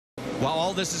While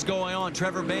all this is going on,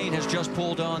 Trevor Bayne has just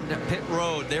pulled on pit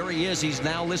road. There he is. He's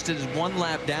now listed as 1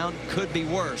 lap down. Could be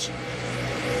worse.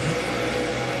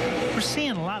 We're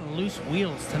seeing a lot of loose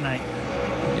wheels tonight.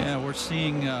 Yeah, we're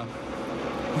seeing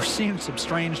some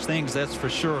strange things, that's for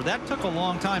sure. That took a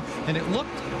long time, and it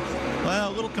looked,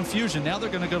 well, a little confusion. Now they're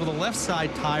going to go to the left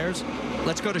side tires.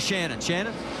 Let's go to Shannon.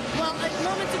 Shannon? Well,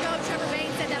 moments ago, Trevor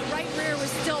Bayne said that right rear was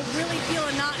still really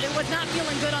was not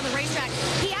feeling good on the racetrack.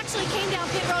 He actually came down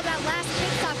pit road that last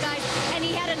pit stop, guys, and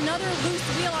he had another loose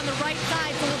wheel on the right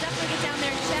side, so we'll definitely get down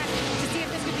there and check to see if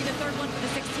this could be the 3rd one for the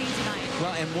 16 tonight.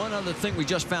 Well, and one other thing we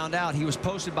just found out, he was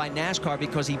posted by NASCAR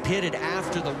because he pitted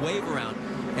after the wave around.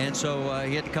 And so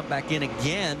he had to come back in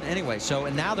again. Anyway,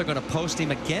 and now they're going to post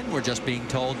him again, we're just being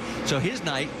told. So his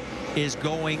night is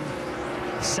going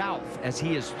south as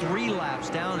he is 3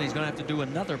 laps down. He's going to have to do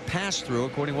another pass-through,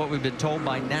 according to what we've been told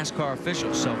by NASCAR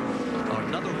officials. So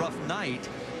another rough night.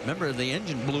 Remember, the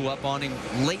engine blew up on him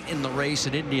late in the race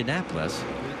at Indianapolis.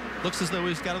 Looks as though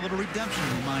he's got a little redemption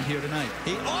in mind here tonight.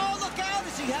 Oh, look out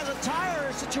as he has a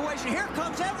tire situation. Here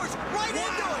comes Edwards right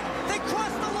into it. They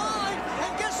cross the line,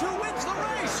 and guess who wins the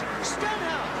race?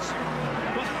 Stenhouse.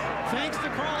 Well, thanks to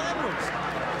Carl Edwards.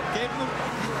 Gave him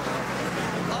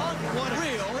what a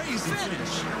real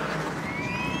finish.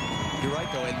 You're right,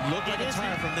 though. It looked like a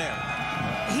tire from there.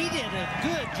 He did a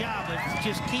good job of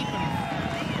just keeping.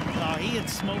 He had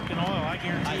smoke and oil, I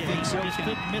guarantee you. He just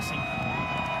couldn't miss him. All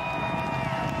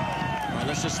right,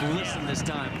 let's just listen this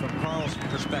time from Carl's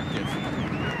perspective.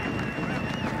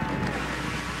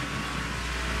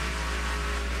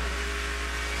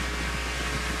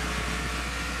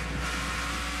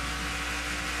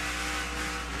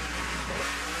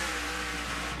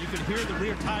 You could hear the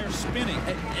rear tire spinning.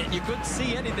 And you couldn't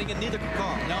see anything, and neither could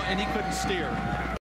Carl. No, and he couldn't steer.